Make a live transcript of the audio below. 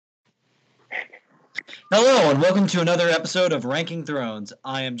Hello, and welcome to another episode of Ranking Thrones.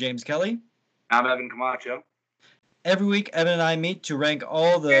 I am James Kelly. I'm Evan Camacho. Every week, Evan and I meet to rank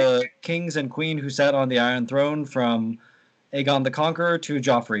all the kings and queen who sat on the Iron Throne, from Aegon the Conqueror to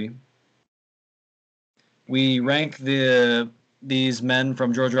Joffrey. We rank these men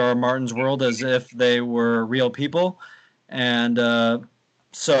from George R. R. Martin's world as if they were real people. And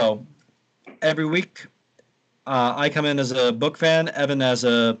so, every week, I come in as a book fan, Evan as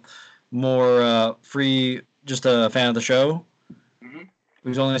a more free, just a fan of the show. Mm-hmm.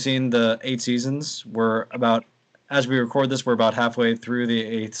 We've only seen the 8 seasons. As we record this, we're about halfway through the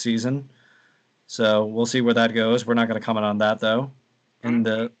 8th season. So we'll see where that goes. We're not going to comment on that though in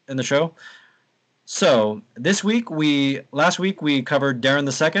the show. So last week we covered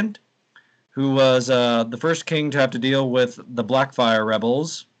Daeron II, who was the first king to have to deal with the Blackfyre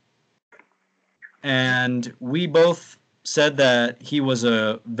rebels, and we both said that he was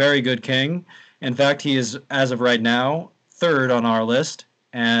a very good king. In fact, he is, as of right now, third on our list,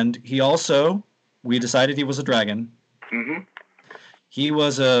 and we decided he was a dragon. Mm-hmm. He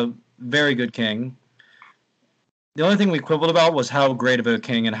was a very good king. The only thing we quibbled about was how great of a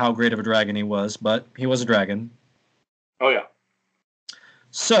king and how great of a dragon he was, but he was a dragon. Oh, yeah.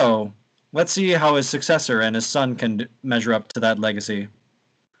 So, let's see how his successor and his son can measure up to that legacy.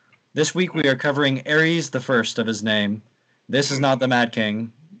 This week we are covering Aerys the First of his name. This is not the Mad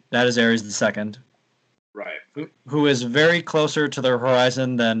King. That is Aerys the Second. Right. Who is very closer to the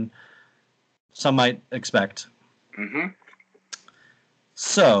horizon than some might expect. Mm-hmm.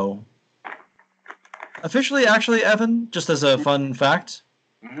 So, officially, actually, Evan, just as a fun fact,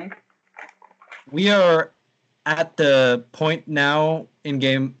 we are at the point now in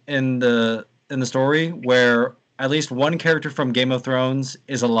the story where at least one character from Game of Thrones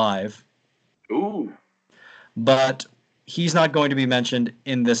is alive. Ooh. But he's not going to be mentioned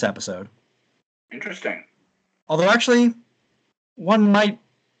in this episode. Interesting. Although actually, one might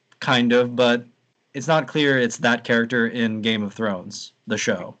kind of, but it's not clear it's that character in Game of Thrones, the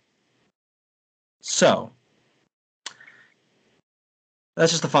show. So,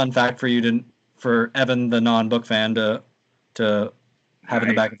 that's just a fun fact for Evan, the non-book fan, to have in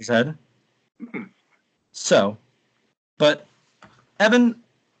the back of his head. Mm-hmm. So, but Evan,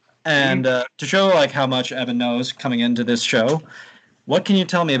 and to show like how much Evan knows coming into this show, what can you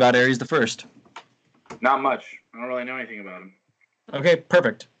tell me about Aerys the First? Not much. I don't really know anything about him. Okay,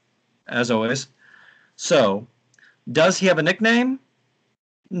 perfect. As always. So, does he have a nickname?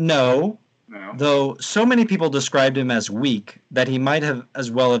 No. Though so many people described him as weak that he might have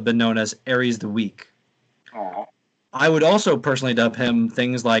as well have been known as Aerys the Weak. Aww. I would also personally dub him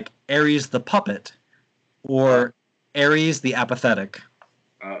things like Aerys the Puppet or Aerys the Apathetic.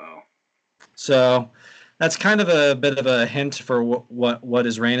 Uh-oh. So that's kind of a bit of a hint for what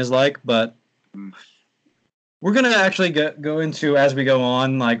his reign is like, but we're going to actually go into, as we go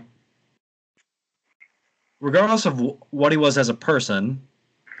on, like, regardless of what he was as a person,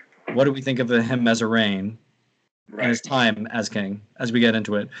 what do we think of him as a reign and his time as king, as we get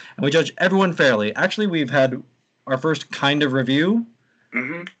into it. And we judge everyone fairly. Actually, we've had our first kind of review.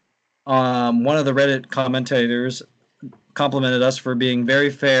 Mm-hmm. One of the Reddit commentators complimented us for being very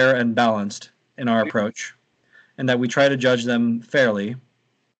fair and balanced in our approach, and that we try to judge them fairly.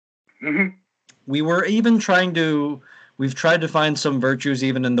 Mm-hmm. We've tried to find some virtues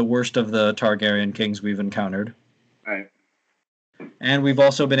even in the worst of the Targaryen kings we've encountered. Right. And we've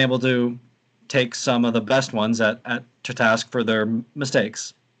also been able to take some of the best ones to task for their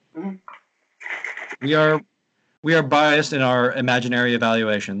mistakes. Mm-hmm. We are biased in our imaginary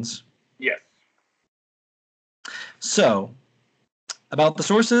evaluations. Yes. So, about the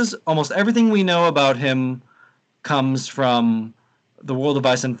sources, almost everything we know about him comes from the World of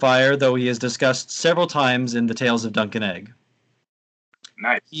Ice and Fire, though he is discussed several times in the Tales of Dunk and Egg.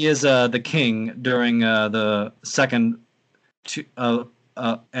 Nice. He is the king during the second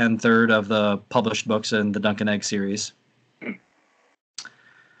and third of the published books in the Dunk and Egg series.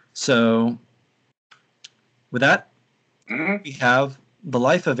 So, with that, we have the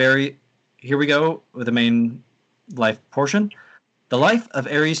life of Aerys. Here we go with the main life portion. The life of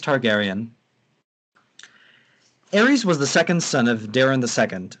Aerys Targaryen. Aerys was the second son of Daeron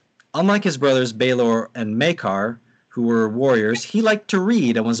II. Unlike his brothers Baelor and Maekar, who were warriors, he liked to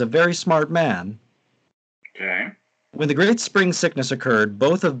read and was a very smart man. Okay. When the Great Spring Sickness occurred,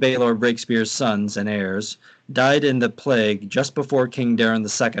 both of Baelor Breakspear's sons and heirs died in the plague just before King Daeron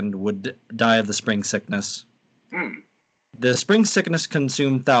II would die of the Spring Sickness. The Spring Sickness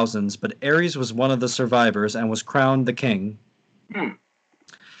consumed thousands, but Aerys was one of the survivors and was crowned the king.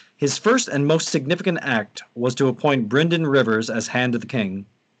 His first and most significant act was to appoint Brynden Rivers as Hand of the King.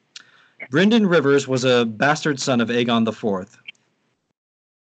 Brynden Rivers was a bastard son of Aegon IV.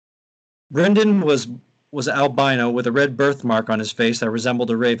 Brynden was albino with a red birthmark on his face that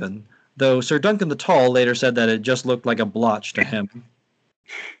resembled a raven, though Sir Duncan the Tall later said that it just looked like a blotch to him.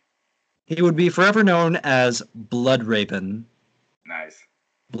 He would be forever known as Bloodraven. Nice.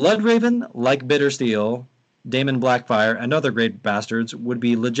 Bloodraven, like Bittersteel, Daemon Blackfyre, and other great bastards, would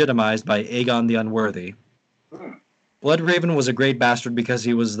be legitimized by Aegon the Unworthy. Bloodraven was a great bastard because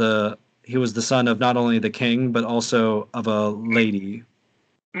he was the son of not only the king but also of a lady.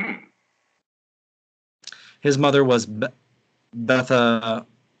 His mother was Betha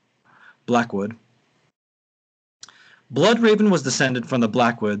Blackwood. Bloodraven was descended from the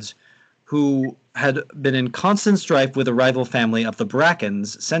Blackwoods, who had been in constant strife with a rival family of the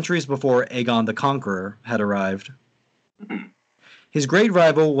Brackens centuries before Aegon the Conqueror had arrived. His great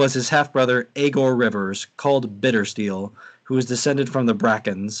rival was his half-brother Aegor Rivers, called Bittersteel, who was descended from the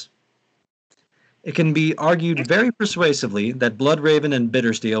Brackens. It can be argued very persuasively that Bloodraven and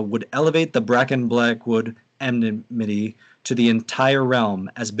Bittersteel would elevate the Bracken-Blackwood enmity to the entire realm,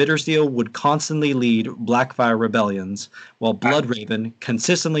 as Bittersteel would constantly lead Blackfyre rebellions, while Bloodraven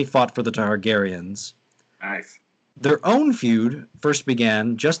consistently fought for the Targaryens. Nice. Their own feud first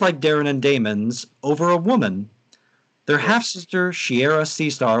began, just like Daeron and Daemon's, over a woman. Their half-sister, Shiera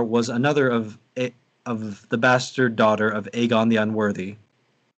Seastar, was another of the bastard daughter of Aegon the Unworthy.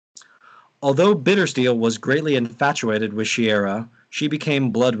 Although Bittersteel was greatly infatuated with Shiera, she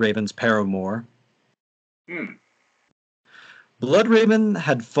became Bloodraven's paramour. Bloodraven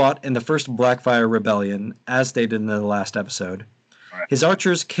had fought in the first Blackfyre rebellion, as stated in the last episode. Right. His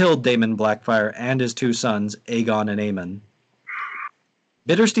archers killed Daemon Blackfyre and his two sons, Aegon and Aemon.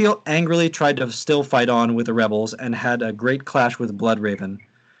 Bittersteel angrily tried to still fight on with the rebels and had a great clash with Bloodraven,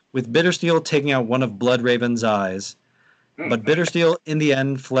 with Bittersteel taking out one of Bloodraven's eyes. But Bittersteel in the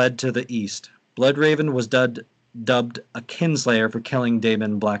end fled to the east. Bloodraven was dubbed a kinslayer for killing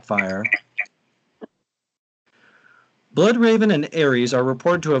Daemon Blackfyre. Bloodraven and Aerys are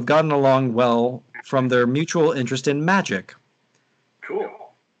reported to have gotten along well from their mutual interest in magic.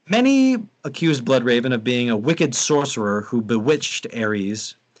 Cool. Many accused Bloodraven of being a wicked sorcerer who bewitched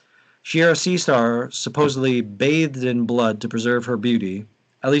Aerys. Shiera Seastar supposedly bathed in blood to preserve her beauty,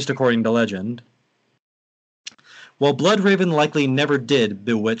 at least according to legend. While Bloodraven likely never did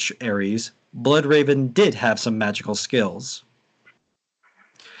bewitch Aerys, Bloodraven did have some magical skills.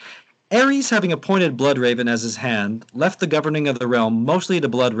 Aerys, having appointed Bloodraven as his hand, left the governing of the realm mostly to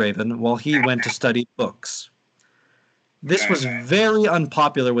Bloodraven while he went to study books. This was very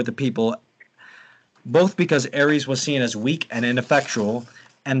unpopular with the people, both because Aerys was seen as weak and ineffectual,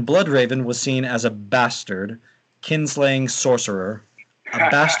 and Bloodraven was seen as a bastard, kinslaying sorcerer. A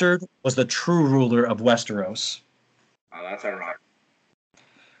bastard was the true ruler of Westeros. Oh, that's ironic.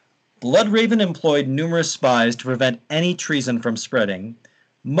 Bloodraven employed numerous spies to prevent any treason from spreading.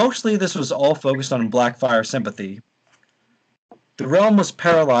 Mostly this was all focused on Blackfyre sympathy. The realm was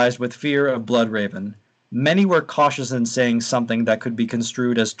paralyzed with fear of Bloodraven. Many were cautious in saying something that could be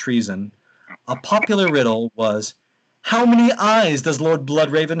construed as treason. A popular riddle was, "How many eyes does Lord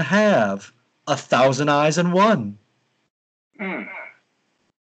Bloodraven have? 1,000 eyes and one."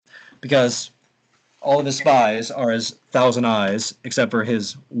 Because all of his spies are his 1,000 eyes, except for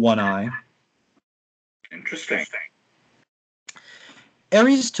his one eye. Interesting.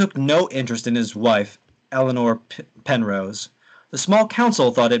 Aerys took no interest in his wife, Eleanor Penrose. The small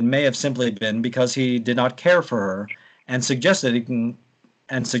council thought it may have simply been because he did not care for her, and suggested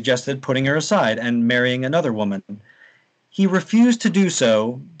putting her aside and marrying another woman. He refused to do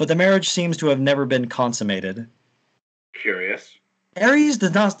so, but the marriage seems to have never been consummated. Curious. Aerys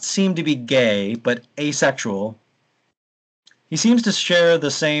does not seem to be gay, but asexual. He seems to share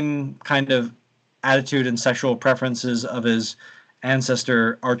the same kind of attitude and sexual preferences of his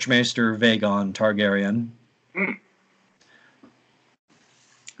ancestor Archmaester Vaegon Targaryen,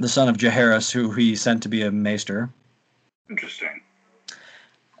 the son of Jaehaerys, who he sent to be a maester. Interesting.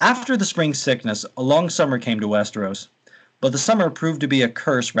 After the spring sickness, a long summer came to Westeros, but the summer proved to be a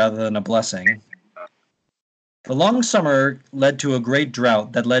curse rather than a blessing. The long summer led to a great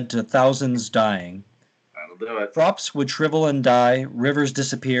drought that led to thousands dying. That'll do it. Crops would shrivel and die, rivers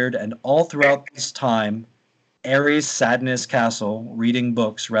disappeared, and all throughout this time, Aerys sat in his castle, reading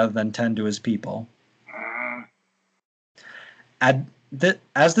books rather than tend to his people.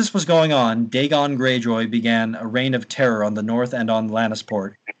 As this was going on, Dagon Greyjoy began a reign of terror on the north and on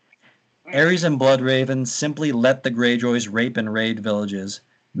Lannisport. Aerys and Bloodraven simply let the Greyjoys rape and raid villages,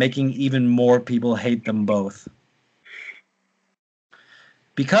 making even more people hate them both.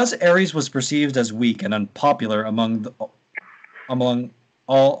 Because Aerys was perceived as weak and unpopular among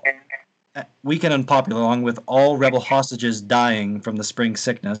all weak and unpopular, along with all rebel hostages dying from the spring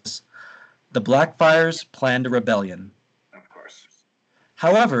sickness, the Blackfires planned a rebellion. Of course.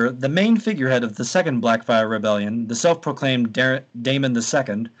 However, the main figurehead of the Second Blackfire Rebellion, the self-proclaimed Damon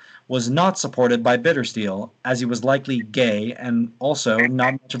II, was not supported by Bittersteel, as he was likely gay and also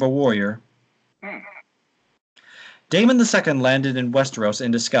not much of a warrior. Hmm. Damon II landed in Westeros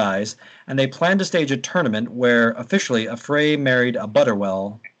in disguise, and they planned to stage a tournament where, officially, a Frey married a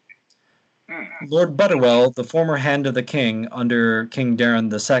Butterwell. Hmm. Lord Butterwell, the former hand of the king under King Daeron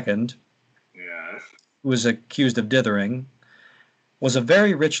II, Yes. who was accused of dithering, was a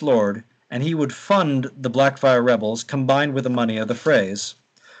very rich lord, and he would fund the Blackfire rebels combined with the money of the Freys.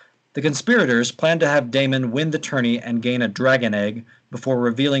 The conspirators planned to have Daemon win the tourney and gain a dragon egg before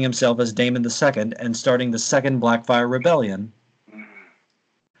revealing himself as Daemon II and starting the Second Blackfire Rebellion. Hmm.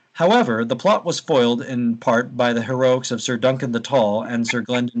 However, the plot was foiled in part by the heroics of Sir Duncan the Tall and Sir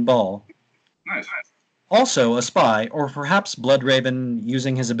Glendon Ball. Nice. Also, a spy, or perhaps Bloodraven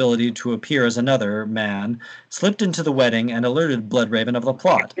using his ability to appear as another man, slipped into the wedding and alerted Bloodraven of the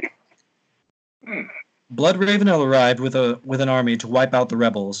plot. Hmm. Bloodraven arrived with an army to wipe out the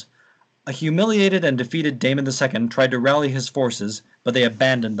rebels. A humiliated and defeated Daemon II tried to rally his forces, but they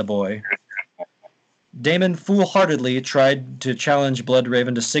abandoned the boy. Daemon foolhardily tried to challenge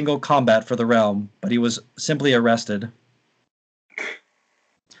Bloodraven to single combat for the realm, but he was simply arrested.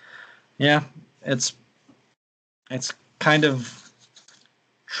 Yeah, it's kind of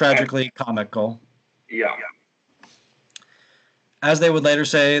tragically comical. Yeah. As they would later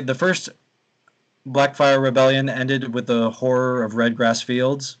say, the first Blackfire Rebellion ended with the horror of red grass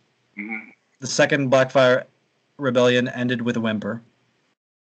fields. Hmm. The second Blackfire Rebellion ended with a whimper.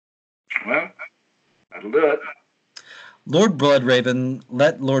 Well, that'll do it. Lord Bloodraven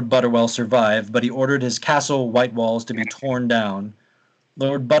let Lord Butterwell survive, but he ordered his castle white walls to be torn down.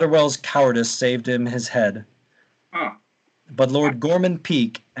 Lord Butterwell's cowardice saved him his head. Huh. But Lord Gorman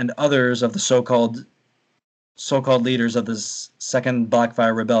Peake and others of the so-called leaders of the Second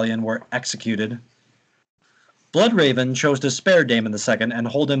Blackfire Rebellion were executed. Bloodraven chose to spare Daemon II and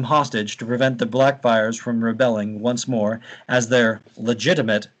hold him hostage to prevent the Blackfires from rebelling once more, as their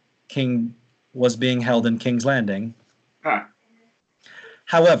legitimate king was being held in King's Landing. Huh.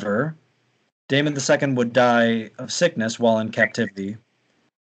 However, Daemon II would die of sickness while in captivity.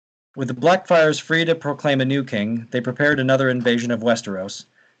 With the Blackfires free to proclaim a new king, they prepared another invasion of Westeros.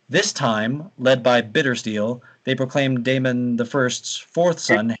 This time, led by Bittersteel, they proclaimed Daemon I's fourth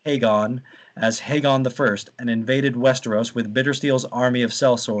son, Haegon, as Haegon I and invaded Westeros with Bittersteel's army of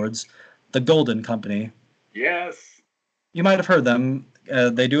sellswords, the Golden Company. Yes. You might have heard them.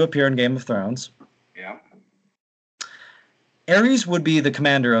 They do appear in Game of Thrones. Yeah. Aerys would be the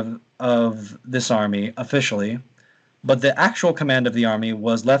commander of this army, officially, but the actual command of the army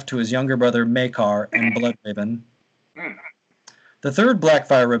was left to his younger brother Maekar and Bloodraven. Hmm. The Third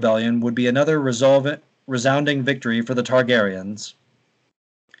Blackfire Rebellion would be another resounding victory for the Targaryens.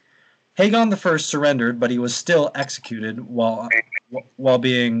 Haegon I surrendered, but he was still executed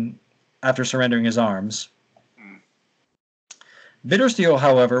after surrendering his arms. Bittersteel,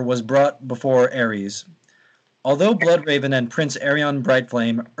 however, was brought before Aerys. Although Bloodraven and Prince Aerion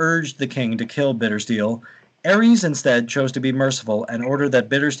Brightflame urged the king to kill Bittersteel, Aerys instead chose to be merciful and ordered that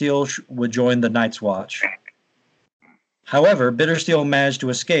Bittersteel would join the Night's Watch. However, Bittersteel managed to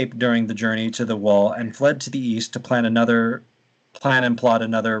escape during the journey to the Wall and fled to the east to plan and plot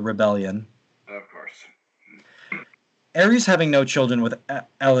another rebellion. Of course. Aerys, having no children with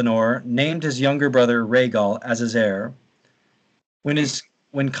Eleanor, named his younger brother Rhaegal as his heir.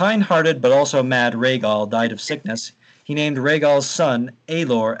 When kind-hearted but also mad Rhaegal died of sickness, he named Rhaegal's son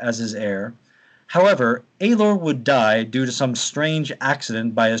Aelor as his heir. However, Aelor would die due to some strange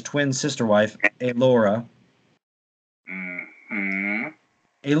accident by his twin sister wife, Aelora. Mm-hmm.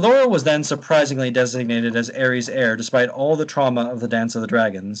 Aelora was then surprisingly designated as Aerys' heir despite all the trauma of the Dance of the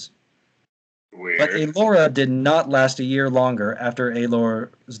Dragons. Weird. But Aelora did not last a year longer after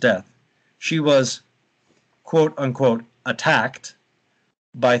Aelor's death. She was, quote-unquote, attacked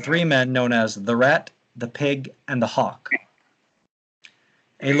by three men known as the Rat, the Pig, and the Hawk.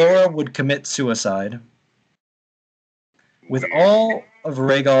 Aelora would commit suicide. With all of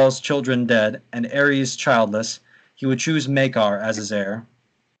Rhaegal's children dead and Aerys childless, he would choose Maekar as his heir.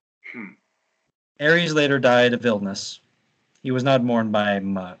 Aerys later died of illness. He was not mourned by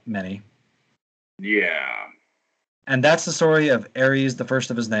many. Yeah. And that's the story of Aerys, the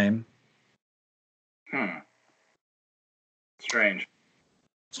first of his name.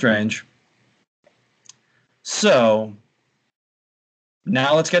 Strange. So,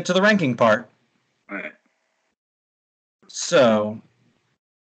 now let's get to the ranking part. Right. So,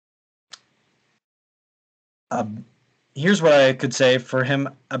 Here's what I could say for him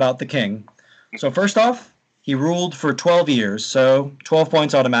about the king. So first off, he ruled for 12 years, so 12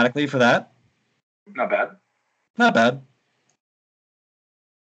 points automatically for that. Not bad. Not bad.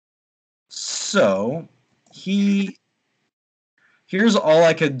 So here's all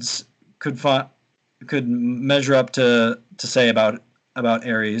I could measure up to say about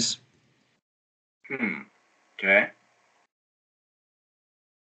Ares. Okay.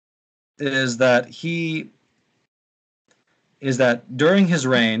 Is that during his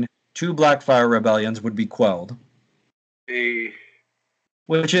reign, 2 Blackfire rebellions would be quelled.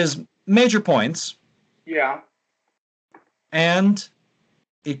 Which is major points. Yeah. And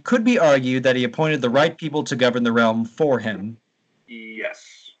it could be argued that he appointed the right people to govern the realm for him.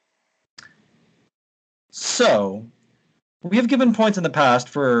 Yes. So, we have given points in the past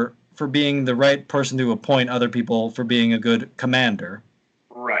for being the right person to appoint other people for being a good commander.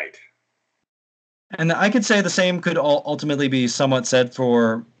 Right. And I could say the same could ultimately be somewhat said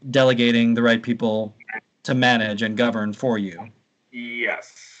for delegating the right people to manage and govern for you.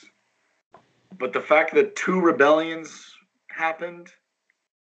 Yes. But the fact that 2 rebellions happened,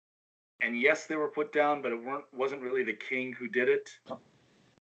 and yes, they were put down, but it wasn't really the king who did it,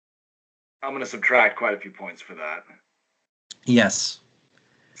 I'm going to subtract quite a few points for that. Yes.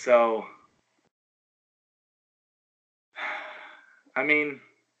 So, I mean,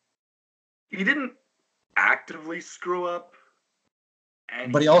 he didn't actively screw up.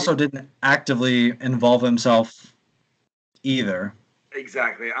 But he also didn't actively involve himself either.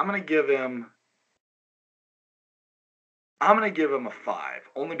 Exactly. I'm going to give him a 5,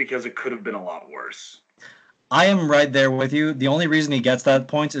 only because it could have been a lot worse. I am right there with you. The only reason he gets that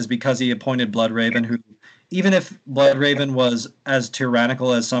point is because he appointed Bloodraven, who, even if Bloodraven was as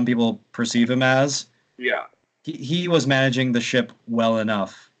tyrannical as some people perceive him as, yeah, he was managing the ship well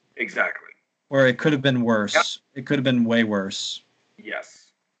enough. Exactly. Where it could have been worse. Yep. It could have been way worse.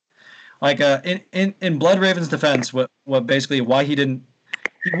 Yes. Like in Bloodraven's defense, what basically why he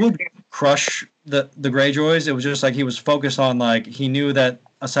would crush the Greyjoys. It was just like he was focused on, like, he knew that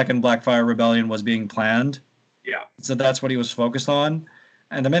a second Blackfire rebellion was being planned. Yeah. So that's what he was focused on.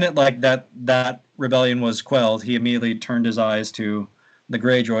 And the minute like that rebellion was quelled, he immediately turned his eyes to the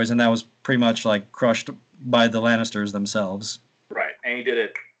Greyjoys, and that was pretty much like crushed by the Lannisters themselves. Right, and he did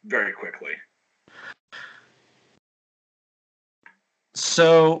it very quickly.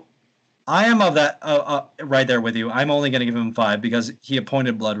 So I am of that right there with you. I'm only going to give him 5 because he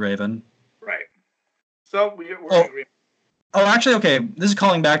appointed Bloodraven. Right. So we're agreeing. Oh, actually, okay. This is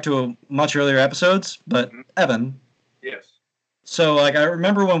calling back to much earlier episodes, but Evan. Yes. So, like, I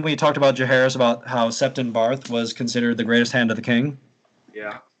remember when we talked about Jaehaerys, about how Septon Barth was considered the greatest hand of the king.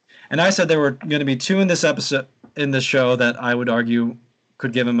 Yeah. And I said there were going to be 2 in this show that I would argue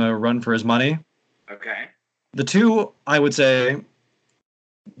could give him a run for his money. Okay. The 2, I would say,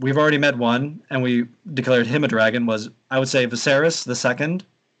 we've already met one, and we declared him a dragon, was, I would say, Viserys II.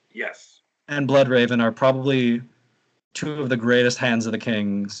 Yes. And Bloodraven are probably 2 of the greatest hands of the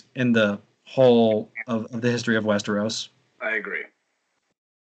kings in the whole of the history of Westeros. I agree.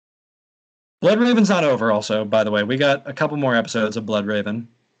 Bloodraven's not over also, by the way. We got a couple more episodes of Bloodraven.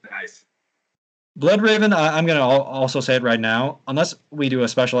 Nice. Bloodraven, I'm going to also say it right now, unless we do a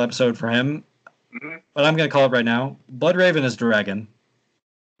special episode for him, but I'm going to call it right now. Bloodraven is dragon.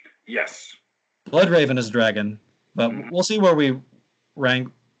 Yes. Bloodraven is dragon, but we'll see where we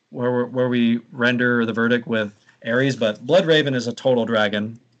rank, where we render the verdict with Ares, but Bloodraven is a total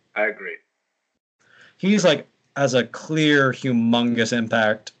dragon. I agree. He's like has a clear, humongous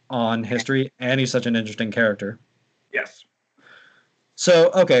impact on history, and he's such an interesting character. Yes.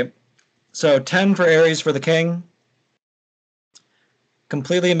 So, okay. So 10 for Ares for the king.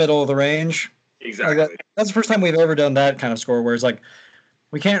 Completely middle of the range. Exactly. That's the first time we've ever done that kind of score, where it's like,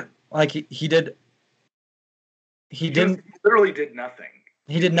 we can't, like, he literally did nothing.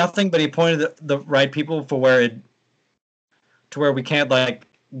 He did nothing, but he pointed the right people for where we can't, like,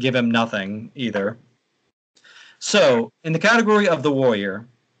 give him nothing either. So, in the category of the warrior,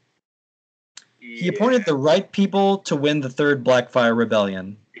 he appointed the right people to win the third Blackfire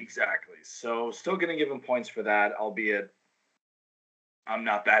Rebellion. Exactly. So, still going to give him points for that, albeit I'm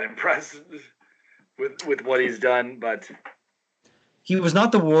not that impressed with what he's done, but he was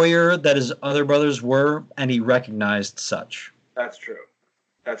not the warrior that his other brothers were, and he recognized such. That's true.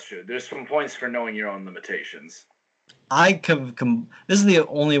 That's true. There's some points for knowing your own limitations. This is the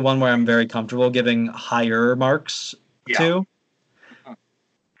only one where I'm very comfortable giving higher marks to.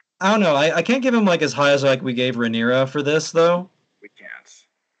 I don't know. I can't give him like as high as like we gave Rhaenyra for this, though. We can't.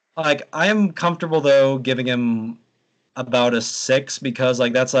 Like, I am comfortable though giving him about a 6 because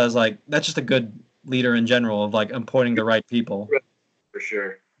like that's just a good leader in general of like appointing the right people. For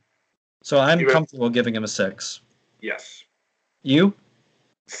sure. So I'm comfortable giving him a 6. Yes. You?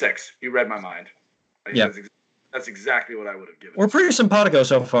 6. You read my mind. Yeah. That's exactly what I would have given. We're pretty simpatico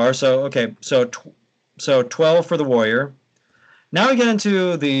so far. So okay, so 12 for the warrior. Now we get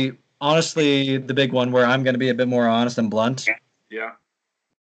into the honestly the big one where I'm going to be a bit more honest and blunt. Yeah.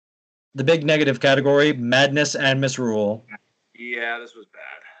 The big negative category: madness and misrule. Yeah, this was bad.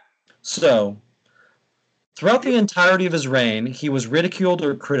 So, throughout the entirety of his reign, he was ridiculed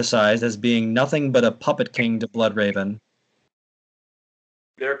or criticized as being nothing but a puppet king to Bloodraven.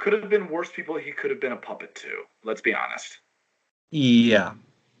 There could have been worse people he could have been a puppet to. Let's be honest. Yeah.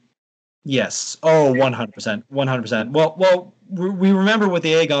 Yes. Oh, 100%. 100%. Well, we remember with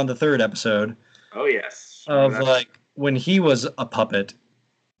the Aegon the Third episode. Oh, yes. Of, like, when he was a puppet,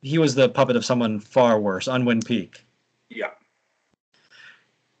 he was the puppet of someone far worse, Unwin Peak. Yeah.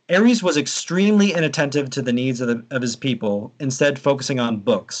 Aerys was extremely inattentive to the needs of his people, instead focusing on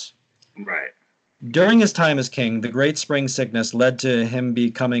books. Right. During his time as king, the Great Spring Sickness led to him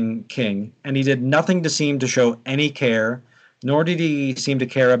becoming king, and he did nothing to seem to show any care, nor did he seem to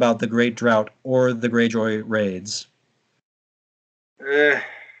care about the Great Drought or the Greyjoy raids. They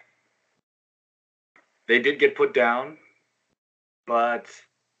did get put down, but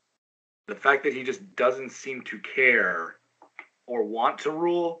the fact that he just doesn't seem to care or want to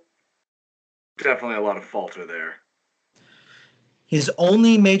rule, definitely a lot of falter there. His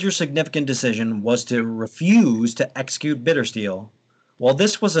only major significant decision was to refuse to execute Bittersteel. While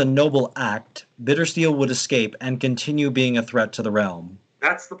this was a noble act, Bittersteel would escape and continue being a threat to the realm.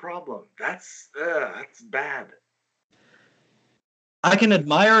 That's the problem. That's bad. I can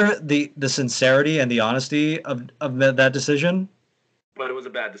admire the sincerity and the honesty of that decision. But it was a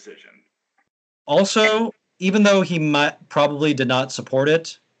bad decision. Also, even though he probably did not support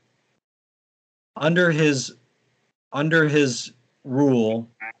it, under his rule,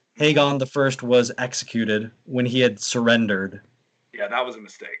 Haegon the First was executed when he had surrendered. Yeah, that was a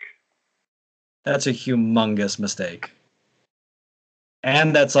mistake. That's a humongous mistake.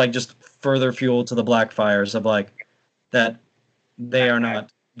 And that's like just further fuel to the Blackfires of like that they are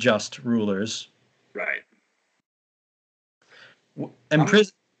not just rulers. Right. And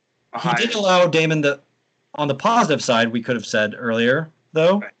he did allow Daemon on the positive side, we could have said earlier,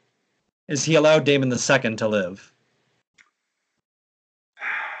 though, right, is he allowed Daemon II to live.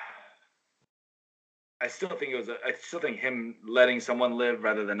 I still think him letting someone live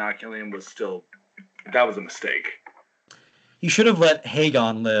rather than not killing him that was a mistake. He should have let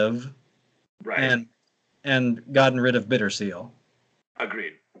Haegon live, right, and gotten rid of Bittersteel.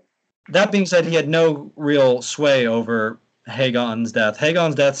 Agreed. That being said, he had no real sway over Haegon's death.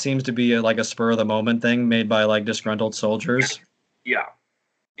 Haegon's death seems to be like a spur of the moment thing made by like disgruntled soldiers. Yeah.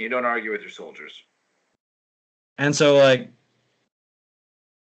 You don't argue with your soldiers. And so like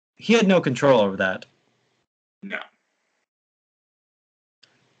he had no control over that. No.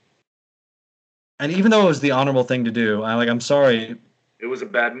 And even though it was the honorable thing to do, I'm sorry. It was a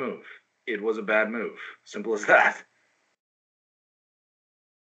bad move. It was a bad move. Simple as that.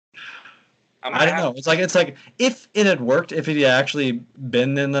 I don't know. It's like if it had worked, if he had actually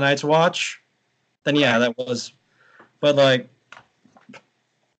been in the Night's Watch, then yeah, that was. But like,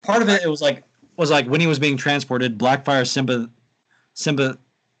 part of it was like when he was being transported, Blackfire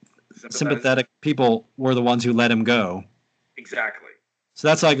sympathetic people were the ones who let him go. Exactly. So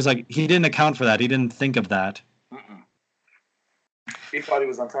that's like, it's like he didn't account for that. He didn't think of that. Mm-mm. He thought he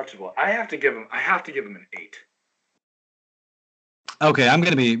was untouchable. I have to give him an 8. Okay, I'm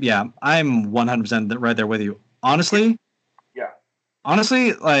 100% right there with you. Honestly,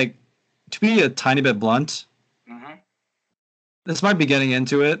 like, to be a tiny bit blunt, mm-hmm, this might be getting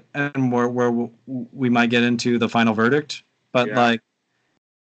into it, and where we might get into the final verdict. But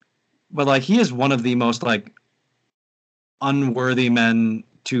like, he is one of the most like unworthy men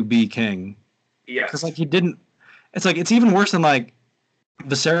to be king. Yeah, because like he didn't. It's like it's even worse than like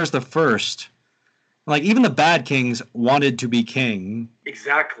Viserys the First. Like, even the bad kings wanted to be king.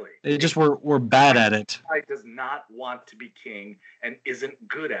 Exactly. They just were bad at it. He does not want to be king and isn't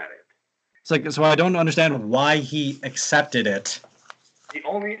good at it. It's like, so I don't understand why he accepted it. The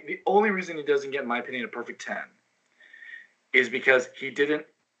only reason he doesn't get, in my opinion, a perfect 10 is because he didn't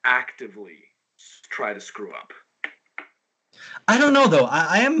actively try to screw up. I don't know, though.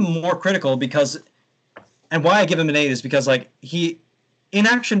 I am more critical because, and why I give him an 8 is because, like,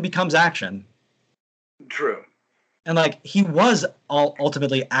 inaction becomes action. True. And like he was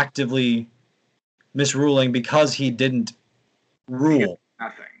ultimately actively misruling because he didn't rule.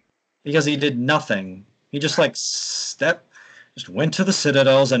 Nothing. Because he did nothing. He just like just went to the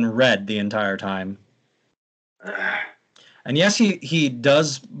citadels and read the entire time. And yes, he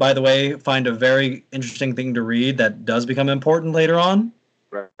does, by the way, find a very interesting thing to read that does become important later on.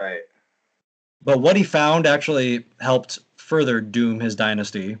 Right. But what he found actually helped further doom his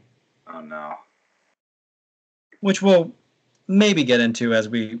dynasty. Oh, no. Which we'll maybe get into as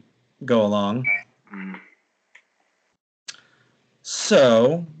we go along.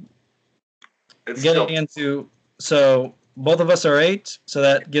 So, so both of us are 8, so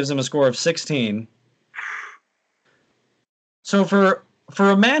that gives him a score of 16. So for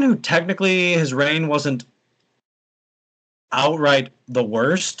a man who technically his reign wasn't outright the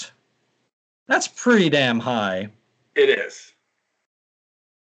worst, that's pretty damn high. It is.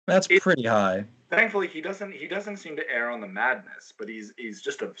 That's pretty high. Thankfully, he doesn't seem to err on the madness, but he's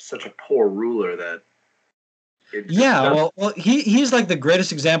just such a poor ruler that. Well, he's like the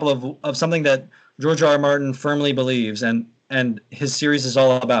greatest example of something that George R. R. Martin firmly believes, and his series is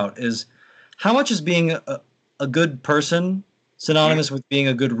all about, is how much is being a good person synonymous with being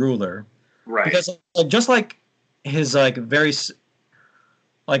a good ruler. Right. Because just like his very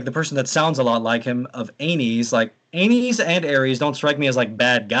like the person that sounds a lot like him of Aenys, like Aenys and Ares don't strike me as like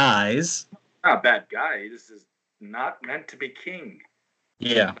bad guys. Not a bad guy. This is not meant to be king.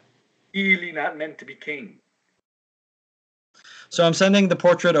 Yeah. Really not meant to be king. So I'm sending the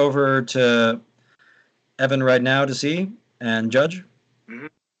portrait over to Evan right now to see and judge. Mm-hmm.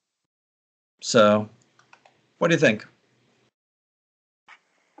 So, what do you think?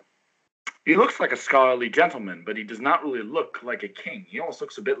 He looks like a scholarly gentleman, but he does not really look like a king. He almost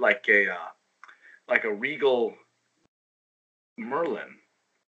looks a bit like a regal Merlin.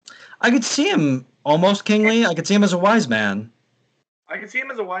 I could see him almost kingly. I could see him as a wise man. I can see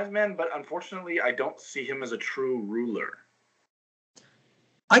him as a wise man, but unfortunately, I don't see him as a true ruler.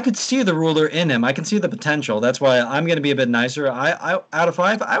 I could see the ruler in him. I can see the potential. That's why I'm going to be a bit nicer. I out of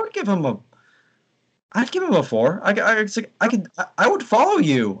 5, I would give him a. I'd give him a 4. I would follow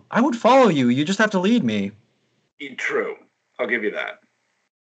you. I would follow you. You just have to lead me. True. I'll give you that.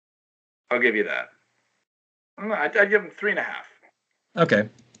 I'd give him 3.5. Okay.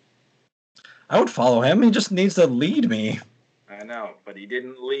 I would follow him. He just needs to lead me. I know, but he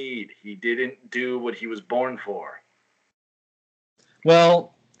didn't lead. He didn't do what he was born for.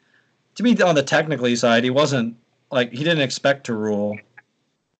 Well, to be on the technically side, he wasn't he didn't expect to rule.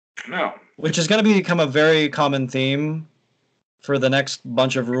 No. Which is going to become a very common theme for the next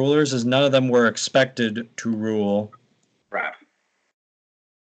bunch of rulers, is none of them were expected to rule. Right.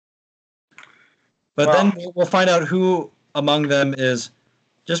 But then we'll find out who among them is,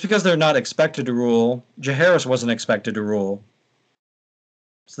 just because they're not expected to rule, Jaehaerys wasn't expected to rule.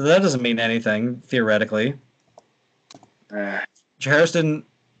 So that doesn't mean anything, theoretically. Jaehaerys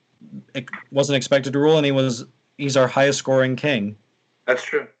wasn't expected to rule, and he's our highest scoring king. That's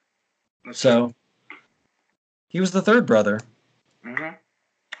true. He was the third brother. Mm-hmm.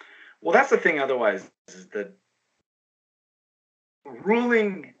 Well, that's the thing. Otherwise, is that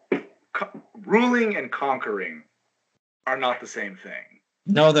ruling and conquering are not the same thing.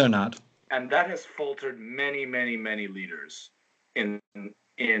 No, they're not. And that has faltered many, many, many leaders in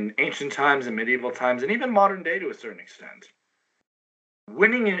ancient times and medieval times, and even modern day to a certain extent.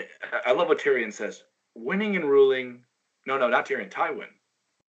 I love what Tyrion says. Winning and ruling. No, not Tyrion. Tywin.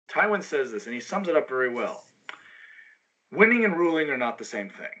 Tywin says this, and he sums it up very well. Winning and ruling are not the same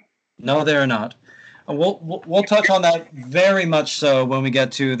thing. No, they're not. We'll touch on that very much so when we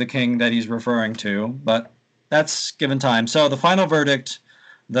get to the king that he's referring to, but that's given time. So the final verdict,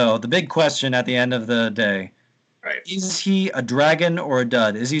 though, the big question at the end of the day, right? Is he a dragon or a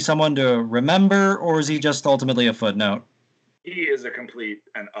dud? Is he someone to remember, or is he just ultimately a footnote? He is a complete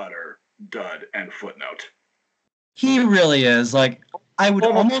and utter dud and footnote. He really is. I would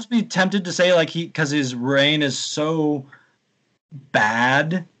almost be tempted to say because his reign is so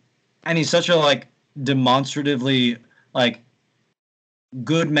bad, and he's such a demonstratively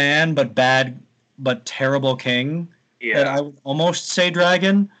good man but bad but terrible king that I would almost say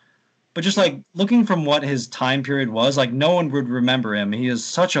dragon. But just looking from what his time period was, no one would remember him. He is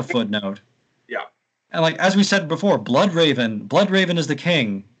such a footnote. Yeah. And as we said before, Bloodraven is the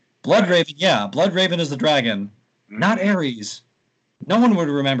king. Bloodraven is the dragon. Mm-hmm. Not Ares. No one would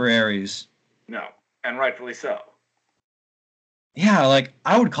remember Ares. No, and rightfully so. Yeah,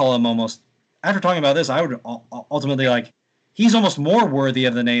 I would call him almost, after talking about this, I would ultimately he's almost more worthy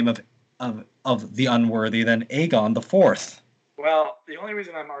of the name of the unworthy than Aegon the Fourth. Well, the only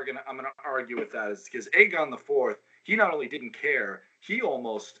reason I'm going to argue with that is because Aegon the Fourth, he not only didn't care, he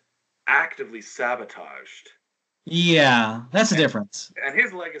almost actively sabotaged Yeah, that's the difference. And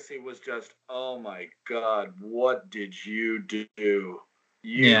his legacy was just, oh my God, what did you do?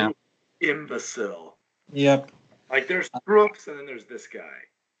 Yeah. You imbecile. Yep. Like, there's Brooks, and then there's this guy.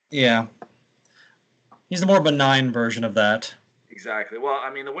 Yeah. He's the more benign version of that. Exactly. Well,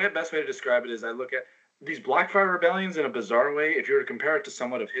 I mean, the best way to describe it is I look at these Blackfire rebellions in a bizarre way. If you were to compare it to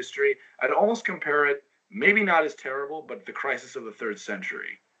somewhat of history, I'd almost compare it, maybe not as terrible, but the crisis of the 3rd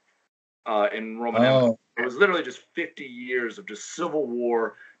century in Roman Empire. It was literally just 50 years of just civil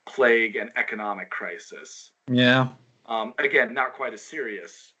war, plague, and economic crisis. Yeah. Again, not quite as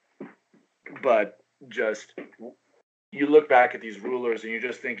serious, but just you look back at these rulers and you're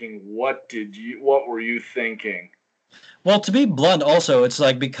just thinking, what were you thinking? Well, to be blunt, also, it's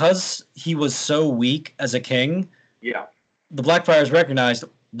like because he was so weak as a king, yeah, the Blackfires recognized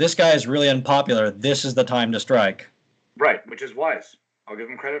this guy is really unpopular. This is the time to strike. Right, which is wise. I'll give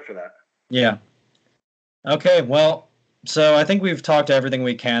him credit for that. Yeah. Okay, well, so I think we've talked everything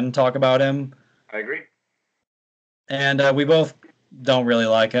we can talk about him. I agree. And we both don't really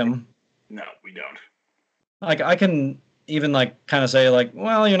like him. No, we don't. Like, I can even, like, kind of say, like,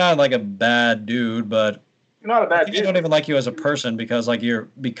 well, you're not, like, a bad dude, but you're not a bad dude. I don't even like you as a person because, like,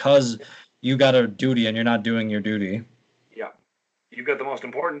 because you got a duty and you're not doing your duty. Yeah. You've got the most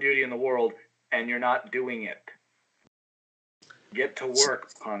important duty in the world, and you're not doing it. Get to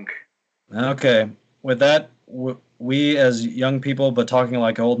work, punk. Okay. With that, we as young people but talking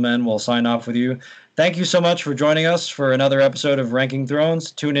like old men will sign off with you. Thank you so much for joining us for another episode of Ranking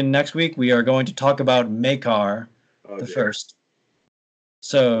Thrones. Tune in next week. We are going to talk about Maekar the first.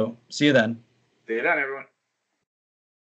 So, see you then. See you then, everyone.